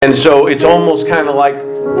And so it's almost kind of like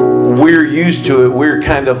we're used to it. We're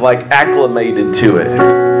kind of like acclimated to it.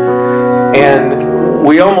 And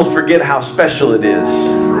we almost forget how special it is.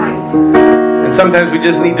 And sometimes we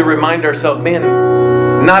just need to remind ourselves,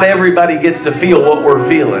 man, not everybody gets to feel what we're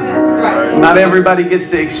feeling. Not everybody gets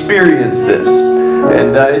to experience this.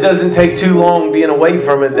 And it doesn't take too long being away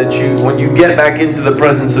from it that when you get back into the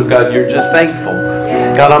presence of God, you're just thankful.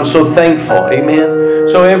 God, I'm so thankful. Amen.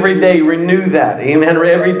 So every day, renew that. Amen.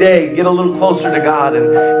 Every day, get a little closer to God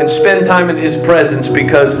and spend time in His presence,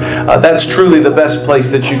 because that's truly the best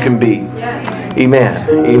place that you can be. Amen.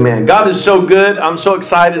 Amen. God is so good. I'm so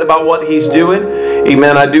excited about what He's doing.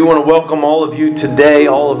 Amen. I do want to welcome all of you today,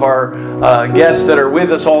 all of our guests that are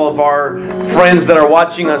with us, all of our friends that are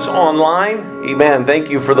watching us online. Amen. Thank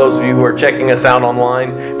you for those of you who are checking us out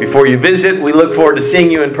online before you visit. We look forward to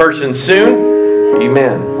seeing you in person soon.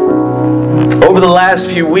 Amen. Over the last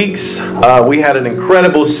few weeks, we had an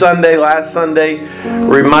incredible Sunday last Sunday,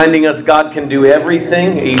 reminding us God can do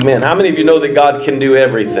everything. Amen. How many of you know that God can do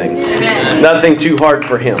everything? Amen. Nothing too hard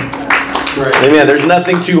for Him. Right. Amen. There's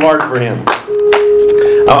nothing too hard for Him.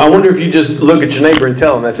 I wonder if you just look at your neighbor and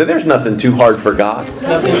tell him that. Say, there's nothing too hard for God.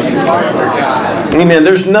 Nothing too hard for God. Amen.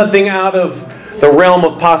 There's nothing out of the realm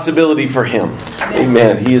of possibility for Him.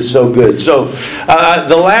 Amen. He is so good. So,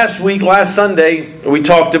 last Sunday, we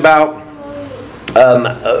talked about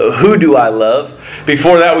who do I love?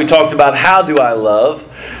 Before that, we talked about how do I love?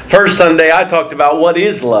 First Sunday, I talked about what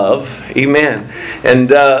is love. Amen. And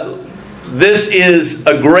this is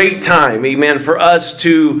a great time, amen, for us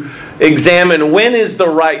to examine when is the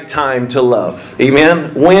right time to love.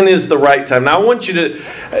 Amen. When is the right time? Now I want you to.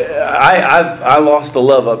 I lost the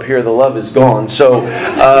love up here. The love is gone. So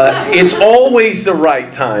it's always the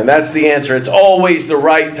right time. That's the answer. It's always the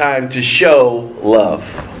right time to show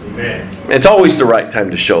love. Amen. It's always the right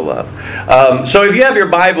time to show love. So if you have your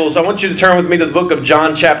Bibles, I want you to turn with me to the book of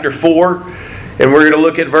John chapter 4. And we're going to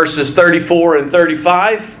look at verses 34 and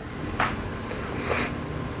 35.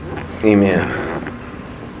 Amen.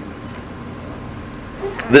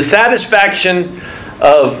 The satisfaction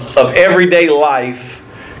of everyday life,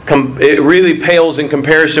 it really pales in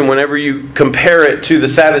comparison whenever you compare it to the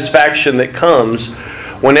satisfaction that comes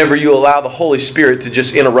whenever you allow the Holy Spirit to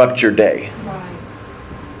just interrupt your day.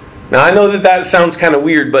 Now I know that sounds kind of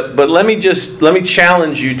weird, but let me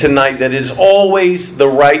challenge you tonight that it is always the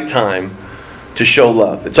right time to show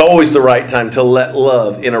love. It's always the right time to let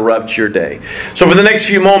love interrupt your day. So for the next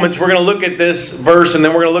few moments, we're going to look at this verse, and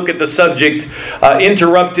then we're going to look at the subject,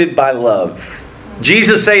 interrupted by love.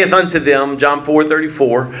 Jesus saith unto them, John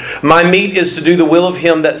 4:34, My meat is to do the will of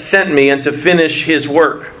Him that sent me, and to finish His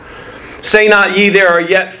work. Say not ye, there are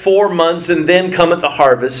yet 4 months, and then cometh the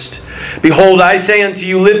harvest. Behold, I say unto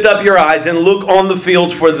you, lift up your eyes, and look on the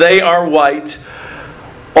fields, for they are white,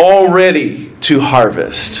 already to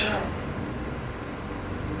harvest.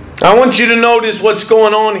 I want you to notice what's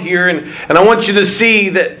going on here, and I want you to see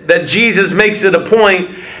that Jesus makes it a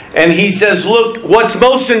point, and He says, look, what's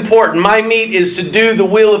most important, my meat is to do the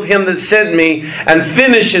will of Him that sent me and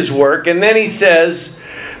finish His work. And then He says,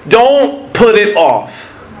 don't put it off.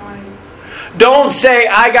 Don't say,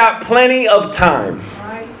 I got plenty of time.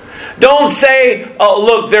 Don't say, oh,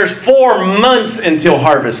 look, there's 4 months until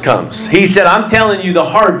harvest comes. He said, I'm telling you, the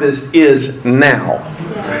harvest is now.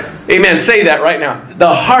 Yes. Amen. Say that right now.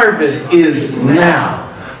 The harvest is now.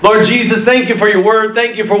 Lord Jesus, thank you for your word.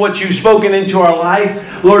 Thank you for what you've spoken into our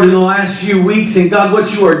life, Lord, in the last few weeks. And God,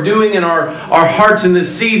 what you are doing in our hearts in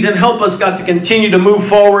this season. Help us, God, to continue to move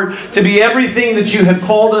forward, to be everything that you have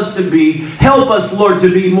called us to be. Help us, Lord,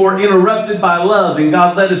 to be more interrupted by love. And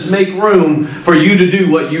God, let us make room for you to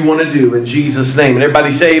do what you want to do in Jesus' name. And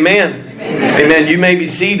everybody say amen. Amen. Amen. You may be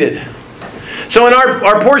seated. So in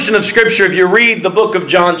our portion of Scripture, if you read the book of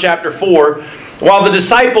John chapter 4, while the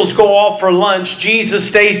disciples go off for lunch, Jesus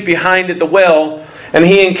stays behind at the well, and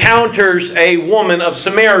He encounters a woman of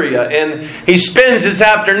Samaria, and He spends His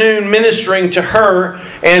afternoon ministering to her,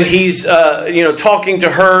 and He's talking to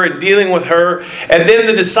her and dealing with her. And then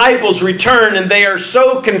the disciples return, and they are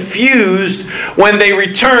so confused when they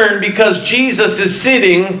return because Jesus is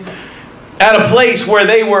sitting at a place where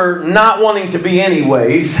they were not wanting to be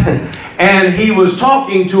anyways, and He was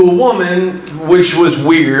talking to a woman, which was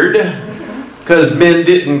weird, because men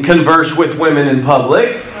didn't converse with women in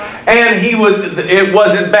public. And it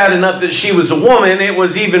wasn't bad enough that she was a woman. It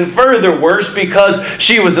was even further worse because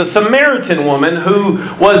she was a Samaritan woman who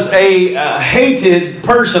was a hated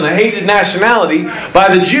person, a hated nationality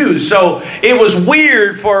by the Jews. So it was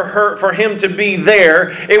weird for him to be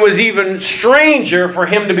there. It was even stranger for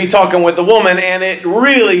him to be talking with a woman. And it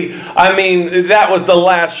really, that was the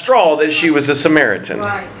last straw that she was a Samaritan.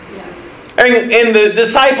 Right. Yes. And the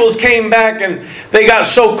disciples came back and they got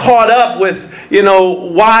so caught up with,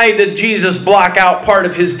 why did Jesus block out part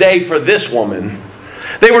of his day for this woman?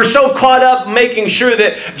 They were so caught up making sure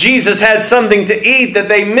that Jesus had something to eat that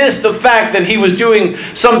they missed the fact that he was doing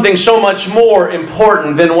something so much more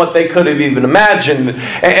important than what they could have even imagined.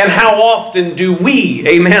 And how often do we,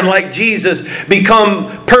 amen, like Jesus,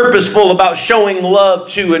 become purposeful about showing love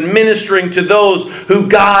to and ministering to those who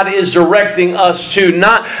God is directing us to?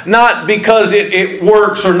 Not because it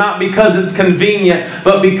works or not because it's convenient,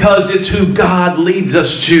 but because it's who God leads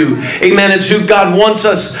us to. Amen. It's who God wants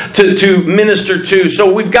us to minister to.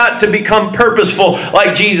 So we've got to become purposeful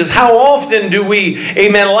like Jesus. How often do we,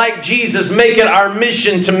 amen, like Jesus, make it our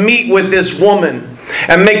mission to meet with this woman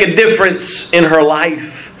and make a difference in her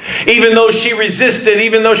life? Even though she resisted,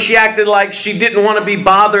 even though she acted like she didn't want to be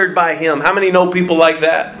bothered by him. How many know people like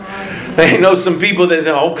that? They know some people that say,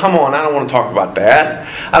 oh, come on, I don't want to talk about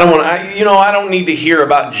that. I don't need to hear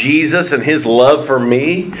about Jesus and his love for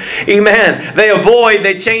me. Amen. They avoid,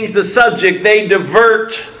 they change the subject, they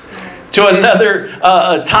divert to another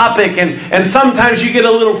topic, and sometimes you get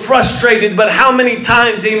a little frustrated, but how many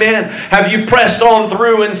times, amen, have you pressed on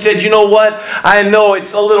through and said, you know what, I know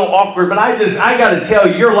it's a little awkward, but I got to tell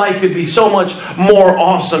you, your life could be so much more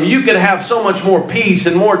awesome. You could have so much more peace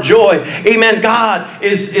and more joy. Amen. God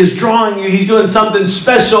is drawing you. He's doing something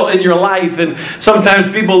special in your life, and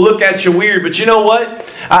sometimes people look at you weird, but you know what?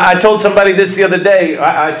 I told somebody this the other day.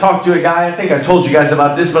 I talked to a guy, I think I told you guys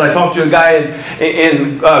about this, but I talked to a guy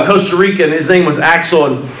in Costa Rica, and his name was Axel.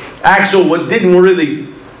 And Axel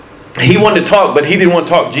he wanted to talk, but he didn't want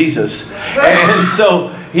to talk Jesus. And so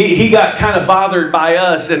he got kind of bothered by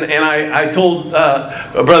us. And I told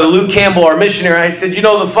Brother Luke Campbell, our missionary, I said,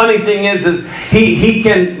 the funny thing is he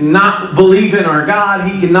can not believe in our God.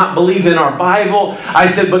 He cannot believe in our Bible. I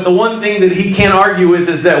said, but the one thing that he can't argue with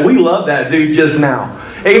is that we love that dude just now.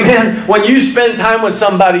 Amen. When you spend time with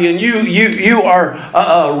somebody and you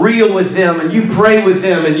are real with them and you pray with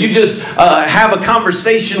them and you just have a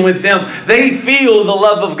conversation with them, they feel the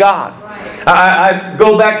love of God. I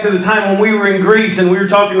go back to the time when we were in Greece and we were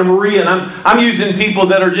talking to Maria, and I'm using people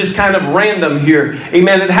that are just kind of random here.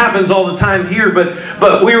 Amen. It happens all the time here,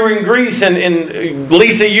 but we were in Greece, and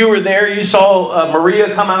Lisa, you were there. You saw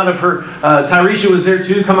Maria come out of her, Tyresha was there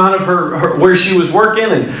too, come out of her where she was working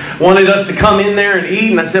and wanted us to come in there and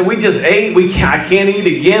eat. And I said, we just ate. I can't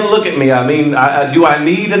eat again. Look at me. Do I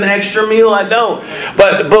need an extra meal? I don't.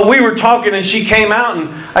 But we were talking, and she came out, and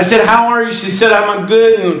I said, how are you? She said, I'm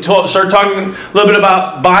good, and started talking a little bit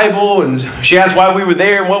about Bible, and she asked why we were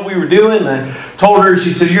there and what we were doing. And I told her,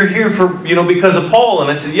 she said, you're here for, because of Paul.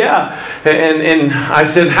 And I said, yeah. And I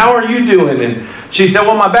said, how are you doing? And she said,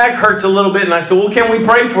 well, my back hurts a little bit. And I said, well, can we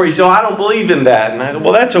pray for you? So I don't believe in that. And I said,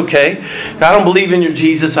 well, that's okay. I don't believe in your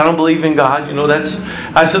Jesus. I don't believe in God.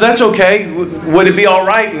 I said, that's okay. Would it be all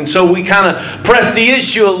right? And so we kind of pressed the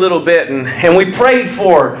issue a little bit, and we prayed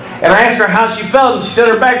for her. And I asked her how she felt, and she said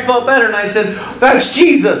her back felt better. And I said, that's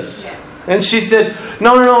Jesus. And she said,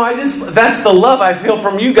 no, that's the love I feel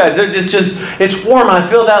from you guys. It's warm. I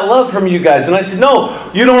feel that love from you guys. And I said,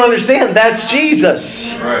 no, you don't understand. That's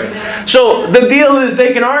Jesus. Right. So the deal is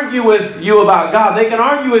they can argue with you about God. They can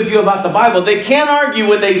argue with you about the Bible. They can't argue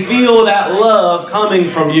when they feel that love coming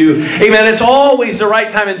from you. Amen. It's always the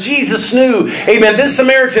right time. And Jesus knew, amen, this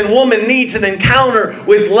Samaritan woman needs an encounter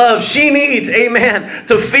with love. She needs, amen,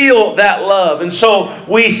 to feel that love. And so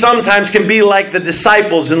we sometimes can be like the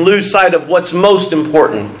disciples and lose sight of what's most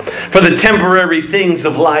important for the temporary things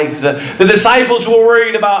of life. The disciples were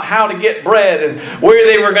worried about how to get bread and where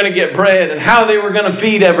they were going to get bread and how they were going to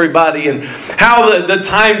feed everybody and how the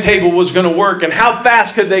timetable was going to work and how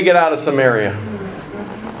fast could they get out of Samaria.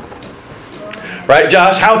 Right,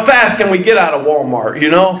 Josh? How fast can we get out of Walmart,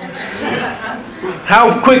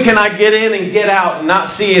 How quick can I get in and get out and not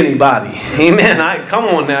see anybody? Amen. Come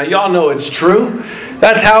on now. Y'all know it's true.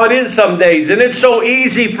 That's how it is some days. And it's so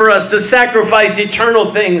easy for us to sacrifice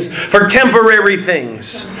eternal things for temporary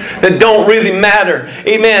things that don't really matter.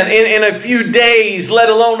 Amen. In a few days, let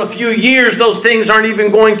alone a few years, those things aren't even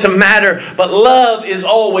going to matter. But love is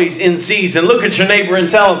always in season. Look at your neighbor and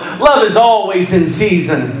tell him, love is always in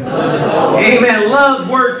season. Amen. Love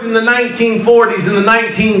worked in in the 1940s and the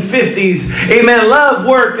 1950s. Amen. Love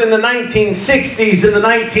worked in the 1960s and the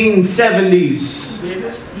 1970s.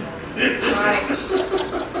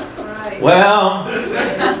 Right. Well,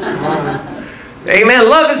 amen.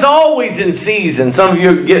 Love is always in season. Some of you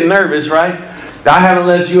are getting nervous, right? I haven't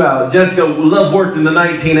let you out. Jessica, love worked in the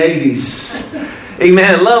 1980s.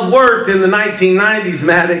 Amen. Love worked in the 1990s,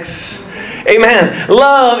 Maddox. Amen.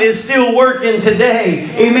 Love is still working today.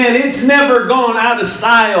 Amen. It's never gone out of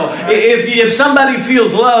style. If somebody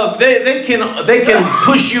feels love, they can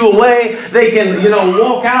push you away. They can,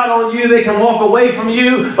 walk out on you. They can walk away from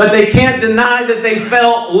you, but they can't deny that they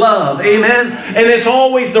felt love. Amen. And it's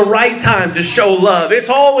always the right time to show love. It's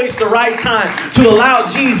always the right time to allow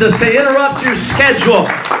Jesus to interrupt your schedule.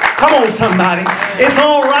 Come on, somebody. It's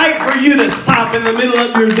all right for you to stop in the middle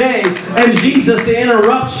of your day and Jesus to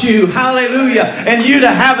interrupt you. Hallelujah. And you to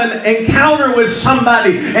have an encounter with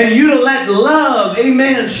somebody and you to let love,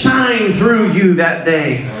 amen, shine through you that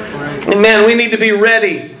day. Amen. We need to be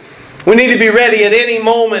ready. We need to be ready at any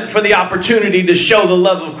moment for the opportunity to show the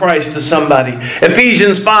love of Christ to somebody.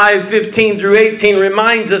 Ephesians 5:15-18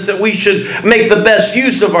 reminds us that we should make the best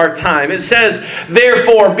use of our time. It says,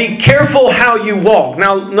 therefore, be careful how you walk.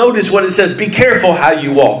 Now, notice what it says. Be careful how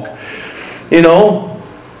you walk.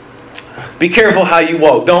 Be careful how you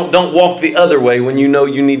walk. Don't walk the other way when you know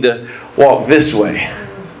you need to walk this way.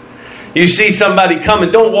 You see somebody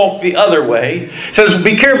coming, don't walk the other way. It says,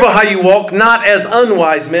 be careful how you walk, not as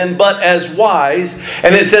unwise men, but as wise.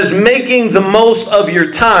 And it says, making the most of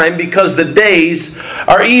your time because the days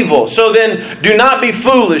are evil. So then, do not be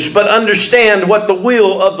foolish, but understand what the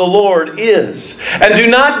will of the Lord is. And do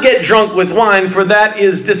not get drunk with wine, for that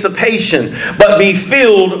is dissipation, but be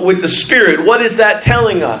filled with the Spirit. What is that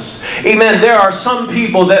telling us? Amen. There are some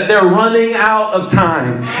people that they're running out of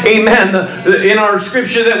time. Amen. In our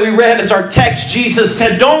scripture that we read, as our text, Jesus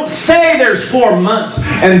said, don't say there's 4 months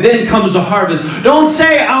and then comes the harvest. Don't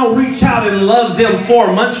say I'll reach out and love them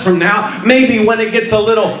 4 months from now. Maybe when it gets a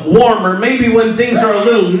little warmer, maybe when things are a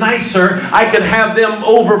little nicer, I could have them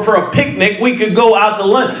over for a picnic. We could go out to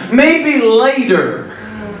lunch. Maybe later.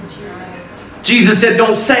 Jesus said,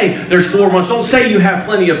 don't say there's 4 months. Don't say you have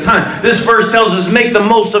plenty of time. This verse tells us, make the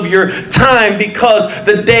most of your time because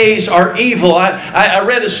the days are evil. I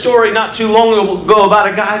read a story not too long ago about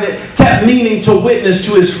a guy that kept meaning to witness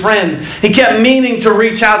to his friend. He kept meaning to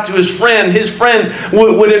reach out to his friend. His friend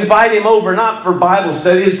would invite him over, not for Bible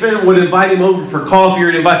study. His friend would invite him over for coffee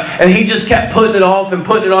and he just kept putting it off and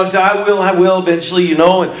putting it off. He said, I will eventually,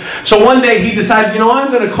 And so one day he decided,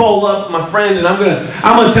 I'm going to call up my friend and I'm going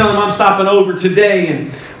to tell him I'm stopping over today.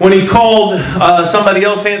 And when he called, somebody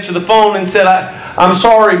else answered the phone and said, I'm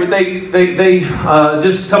sorry, but they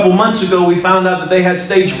just a couple months ago we found out that they had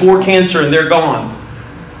stage 4 cancer and they're gone.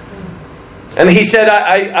 And he said,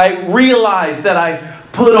 I realized that I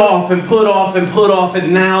put off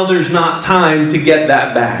and now there's not time to get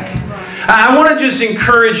that back. I want to just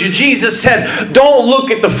encourage you. Jesus said, don't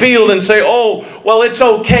look at the field and say, oh, well, it's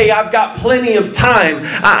okay. I've got plenty of time.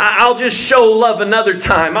 I'll just show love another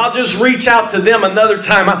time. I'll just reach out to them another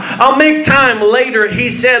time. I'll make time later.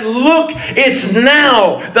 He said, look, it's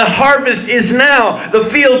now. The harvest is now. The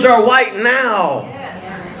fields are white now.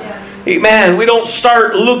 Amen. We don't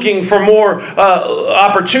start looking for more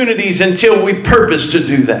opportunities until we purpose to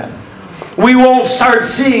do that. We won't start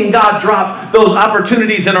seeing God drop those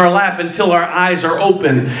opportunities in our lap until our eyes are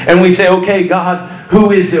open and we say, okay, God,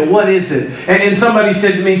 who is it? What is it? And somebody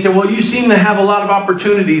said to me, well, you seem to have a lot of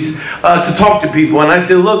opportunities to talk to people. And I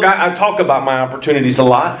said, look, I talk about my opportunities a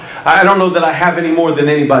lot. I don't know that I have any more than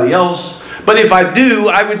anybody else. But if I do,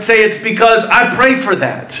 I would say it's because I pray for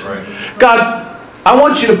that. Right. God, I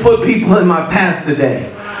want you to put people in my path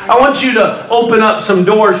today. I want you to open up some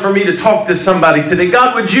doors for me to talk to somebody today.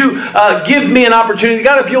 God, would you give me an opportunity?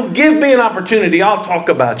 God, if you'll give me an opportunity, I'll talk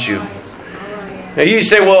about you. Now you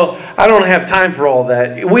say, well, I don't have time for all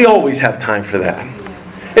that. We always have time for that.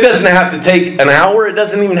 It doesn't have to take an hour. It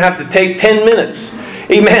doesn't even have to take 10 minutes.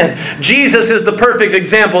 Amen. Jesus is the perfect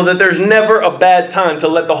example that there's never a bad time to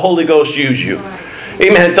let the Holy Ghost use you.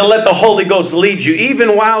 Amen. To let the Holy Ghost lead you.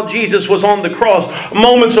 Even while Jesus was on the cross,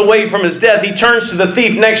 moments away from his death, he turns to the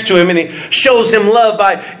thief next to him and he shows him love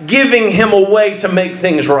by giving him a way to make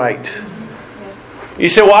things right. You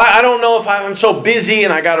say, well, I don't know if I'm so busy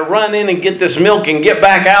and I got to run in and get this milk and get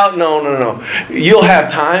back out. No. You'll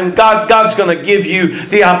have time. God's going to give you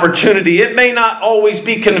the opportunity. It may not always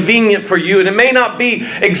be convenient for you, and it may not be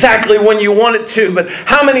exactly when you want it to, but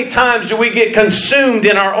how many times do we get consumed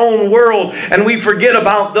in our own world and we forget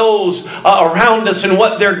about those around us and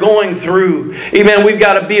what they're going through? Amen. We've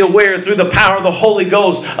got to be aware through the power of the Holy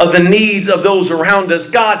Ghost of the needs of those around us.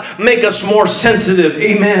 God, make us more sensitive.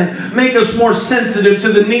 Amen. Make us more sensitive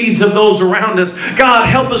to the needs of those around us. God,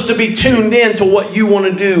 help us to be tuned in to what you want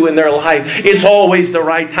to do in their life. It's always the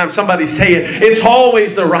right time. Somebody say it. It's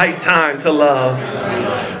always the right time to love.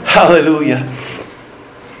 Hallelujah.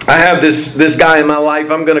 I have this guy in my life.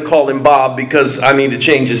 I'm going to call him Bob because I need to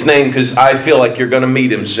change his name because I feel like you're going to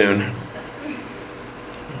meet him soon.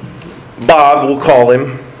 Bob, we'll call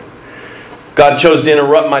him. God chose to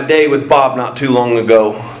interrupt my day with Bob not too long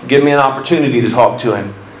ago. Give me an opportunity to talk to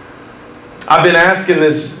him. I've been asking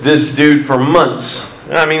this dude for months.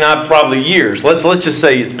 I've probably years. Let's just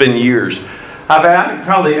say it's been years. I've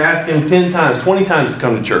probably asked him 10 times, 20 times to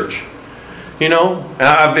come to church. And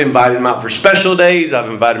I've invited him out for special days. I've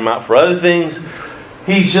invited him out for other things.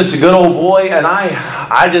 He's just a good old boy. And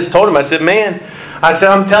I just told him, I said, man,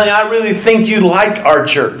 I'm telling you, I really think you like our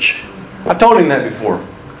church. I told him that before.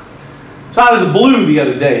 So out of the blue the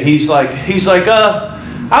other day, he's like,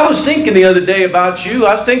 I was thinking the other day about you.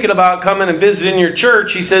 I was thinking about coming and visiting your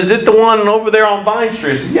church. He says, is it the one over there on Vine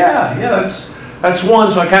Street? I said, yeah, that's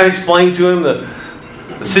one. So I kind of explained to him the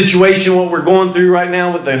situation, what we're going through right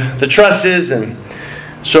now with the trusses. And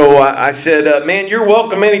so I said, man, you're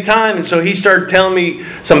welcome anytime. And so he started telling me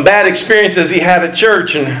some bad experiences he had at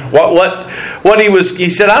church. And he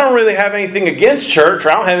said, I don't really have anything against church,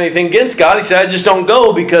 or I don't have anything against God. He said, I just don't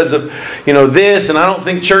go because of, this, and I don't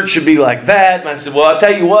think church should be like that. And I said, well, I'll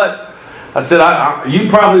tell you what. I said, you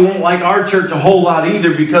probably won't like our church a whole lot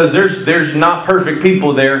either because there's not perfect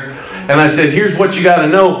people there. And I said, here's what you got to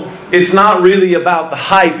know. It's not really about the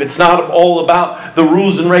hype. It's not all about the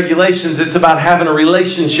rules and regulations. It's about having a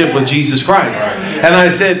relationship with Jesus Christ. And I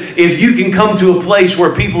said, if you can come to a place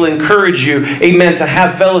where people encourage you, amen, to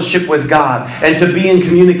have fellowship with God and to be in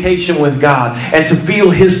communication with God and to feel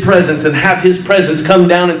His presence and have His presence come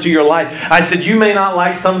down into your life. I said, you may not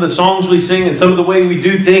like some of the songs we sing and some of the way we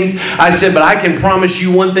do things. I said, but I can promise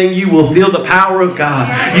you one thing. You will feel the power of God.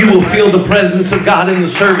 You will feel the presence of God in the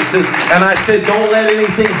services. And I said, don't let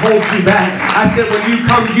anything hold you back. I said, when you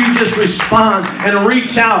come, you just respond and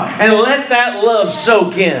reach out and let that love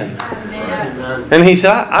soak in. And he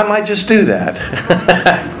said, I might just do that.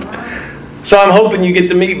 So I'm hoping you get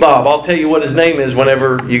to meet Bob. I'll tell you what his name is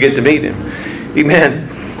whenever you get to meet him. Amen.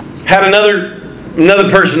 Had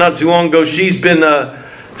another person not too long ago. She's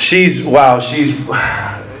she's the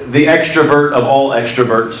extrovert of all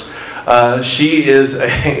extroverts.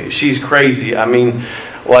 She's crazy.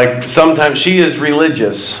 Like sometimes she is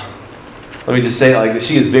religious. Let me just say it like this.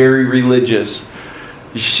 She is very religious.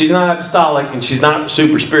 She's not apostolic and she's not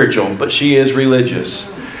super spiritual, but she is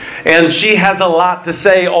religious. And she has a lot to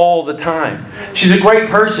say all the time. She's a great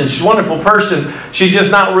person. She's a wonderful person. She's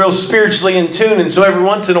just not real spiritually in tune. And so every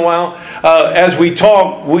once in a while, as we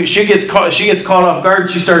talk, she gets caught off guard.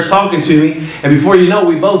 She starts talking to me. And before you know,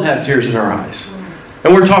 we both have tears in our eyes.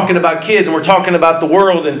 And we're talking about kids and we're talking about the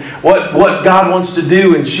world and what God wants to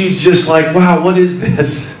do. And she's just like, wow, what is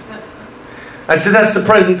this? I said, that's the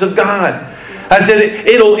presence of God. I said,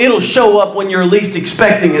 it'll show up when you're least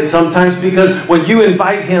expecting it sometimes because when you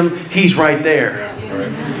invite Him, He's right there.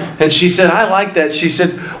 And she said, I like that. She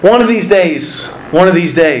said, one of these days.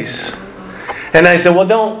 And I said, well,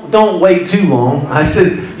 don't wait too long. I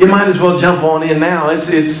said, you might as well jump on in now.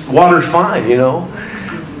 It's water's fine,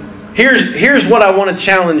 Here's what I want to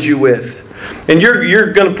challenge you with. And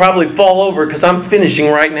you're going to probably fall over because I'm finishing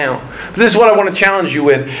right now. But this is what I want to challenge you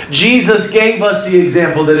with. Jesus gave us the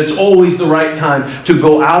example that it's always the right time to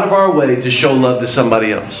go out of our way to show love to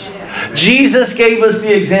somebody else. Jesus gave us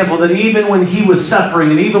the example that even when He was suffering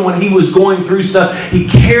and even when He was going through stuff, He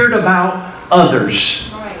cared about others.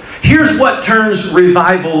 Here's what turns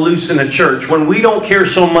revival loose in a church. When we don't care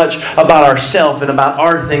so much about ourselves and about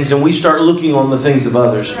our things and we start looking on the things of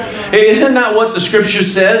others. Isn't that what the Scripture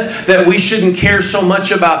says? That we shouldn't care so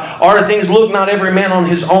much about our things. Look, not every man on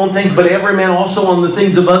his own things, but every man also on the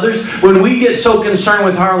things of others. When we get so concerned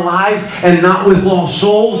with our lives and not with lost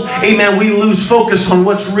souls, amen, we lose focus on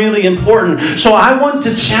what's really important. So I want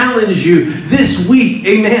to challenge you this week,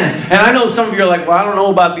 amen. And I know some of you are like, well, I don't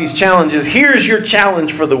know about these challenges. Here's your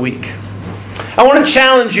challenge for the week. I want to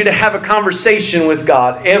challenge you to have a conversation with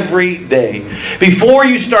God every day before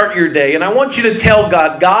you start your day. And I want you to tell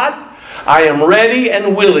God, I am ready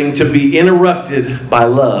and willing to be interrupted by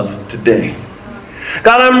love today.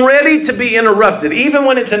 God, I'm ready to be interrupted. Even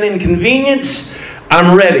when it's an inconvenience,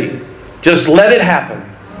 I'm ready. Just let it happen.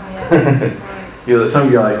 Some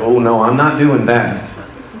of you are like, oh no, I'm not doing that.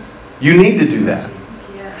 You need to do that.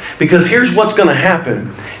 Because here's what's going to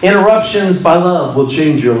happen. Interruptions by love will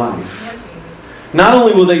change your life. Not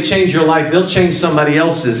only will they change your life, they'll change somebody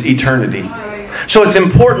else's eternity. So it's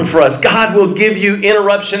important for us. God will give you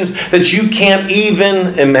interruptions that you can't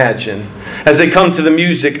even imagine. As they come to the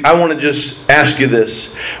music, I want to just ask you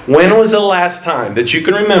this. When was the last time that you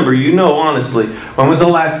can remember, honestly, when was the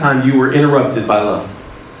last time you were interrupted by love?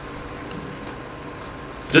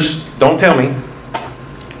 Just don't tell me.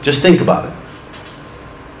 Just think about it.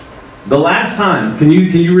 The last time, can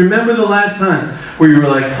you remember the last time where you were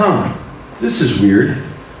like, this is weird.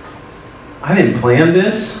 I didn't plan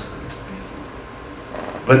this,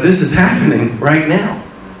 but this is happening right now.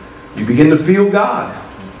 You begin to feel God.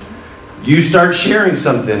 You start sharing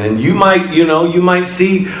something, and you might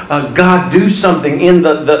see God do something in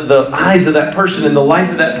the eyes of that person, in the life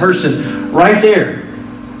of that person, right there.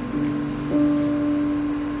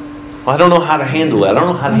 Well, I don't know how to handle it. I don't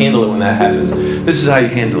know how to handle it when that happens. This is how you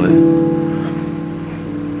handle it.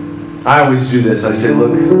 I always do this. I say,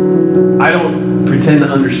 look, I don't pretend to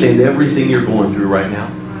understand everything you're going through right now.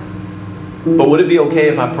 But would it be okay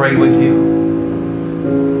if I prayed with you?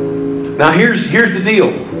 Now, here's the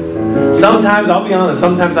deal. Sometimes, I'll be honest,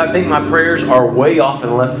 sometimes I think my prayers are way off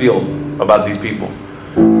in left field about these people.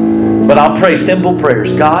 But I'll pray simple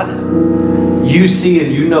prayers. God, you see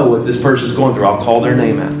and you know what this person's going through. I'll call their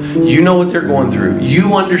name out. You know what they're going through.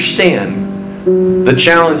 You understand the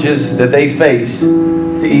challenges that they face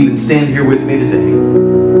to even stand here with me today.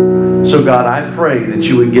 So God, I pray that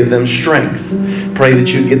you would give them strength. Pray that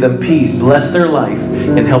you would give them peace. Bless their life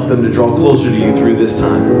and help them to draw closer to you through this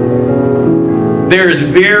time. There's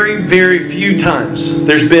very, very few times.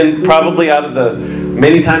 There's been probably out of the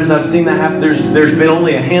many times I've seen that happen, there's been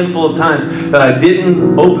only a handful of times that I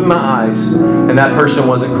didn't open my eyes and that person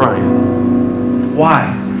wasn't crying.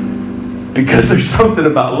 Why? Because there's something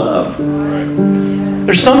about love.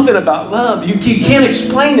 There's something about love. You can't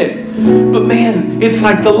explain it. But man, it's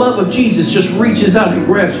like the love of Jesus just reaches out and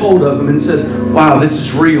grabs hold of them and says, wow, this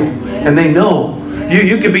is real. And they know.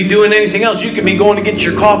 You could be doing anything else. You could be going to get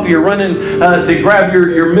your coffee or running to grab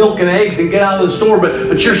your milk and eggs and get out of the store.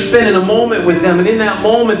 But you're spending a moment with them. And in that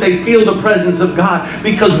moment, they feel the presence of God.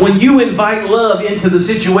 Because when you invite love into the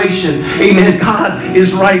situation, amen, God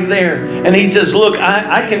is right there. And He says, look,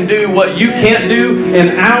 I can do what you can't do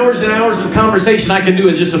in hours and hours of conversation. I can do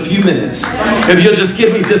in just a few minutes. If you'll just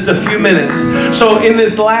give me just a few minutes. So in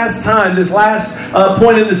this last time, this last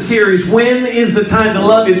point of the series, when is the time to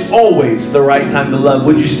love? It's always the right time to love.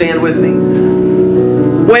 Would you stand with me?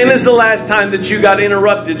 When is the last time that you got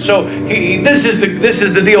interrupted? So this is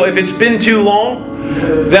the deal. If it's been too long,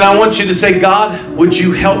 then I want you to say, God, would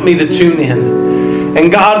you help me to tune in?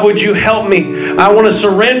 And God, would you help me? I want to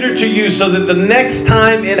surrender to you so that the next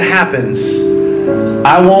time it happens,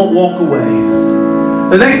 I won't walk away.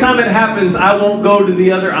 The next time it happens, I won't go to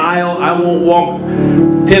the other aisle. I won't walk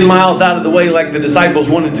 10 miles out of the way like the disciples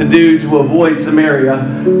wanted to do to avoid Samaria.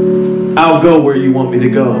 I'll go where you want me to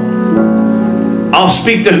go. I'll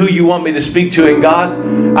speak to who you want me to speak to. And God,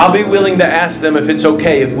 I'll be willing to ask them if it's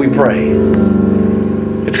okay if we pray.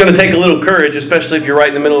 It's going to take a little courage, especially if you're right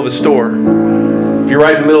in the middle of a store. If you're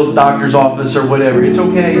right in the middle of the doctor's office or whatever. It's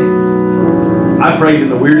okay. I prayed in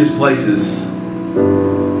the weirdest places.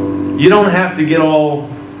 You don't have to get all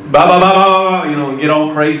get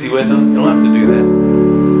all crazy with them. You don't have to do that.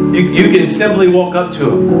 You can simply walk up to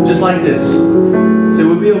them, just like this. Say,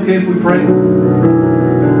 would it be okay if we pray?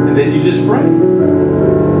 And then you just pray.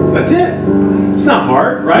 That's it. It's not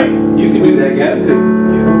hard, right? You can do that, Gab.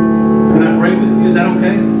 Can I pray with you? Is that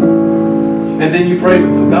okay? And then you pray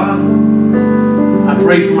with them. God, I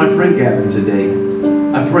pray for my friend Gavin today.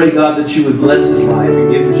 I pray, God, that you would bless his life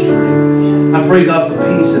and give him strength. I pray, God, for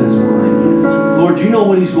peace in his mind. Lord, you know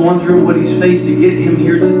what he's going through and what he's faced to get him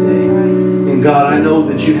here today. And God, I know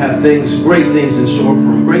that you have great things in store for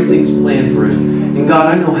him, great things planned for him. And God,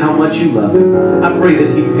 I know how much you love him. I pray that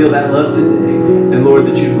he feel that love today. And Lord,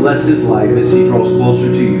 that you bless his life as he draws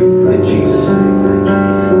closer to you. In Jesus' name.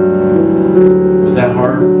 Was that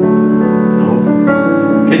hard?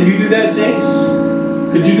 No. Can you do that, James?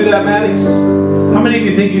 Could you do that, Maddox? How many of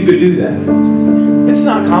you think you could do that? It's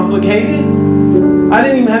not complicated. I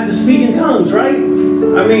didn't even have to speak in tongues, right?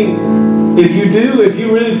 I mean, if you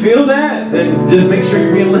really feel that, then just make sure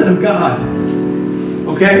you're being led of God.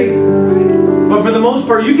 Okay? But for the most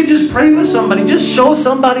part, you can just pray with somebody. Just show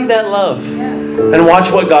somebody that love. and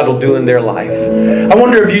watch what God will do in their life. I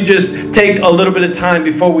wonder if you just take a little bit of time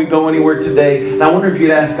before we go anywhere today, and I wonder if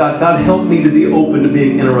you'd ask God, God, help me to be open to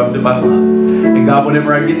being interrupted by love. And God,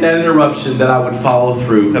 whenever I get that interruption, that I would follow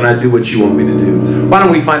through and I do what you want me to do. Why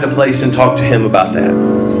don't we find a place and talk to Him about that?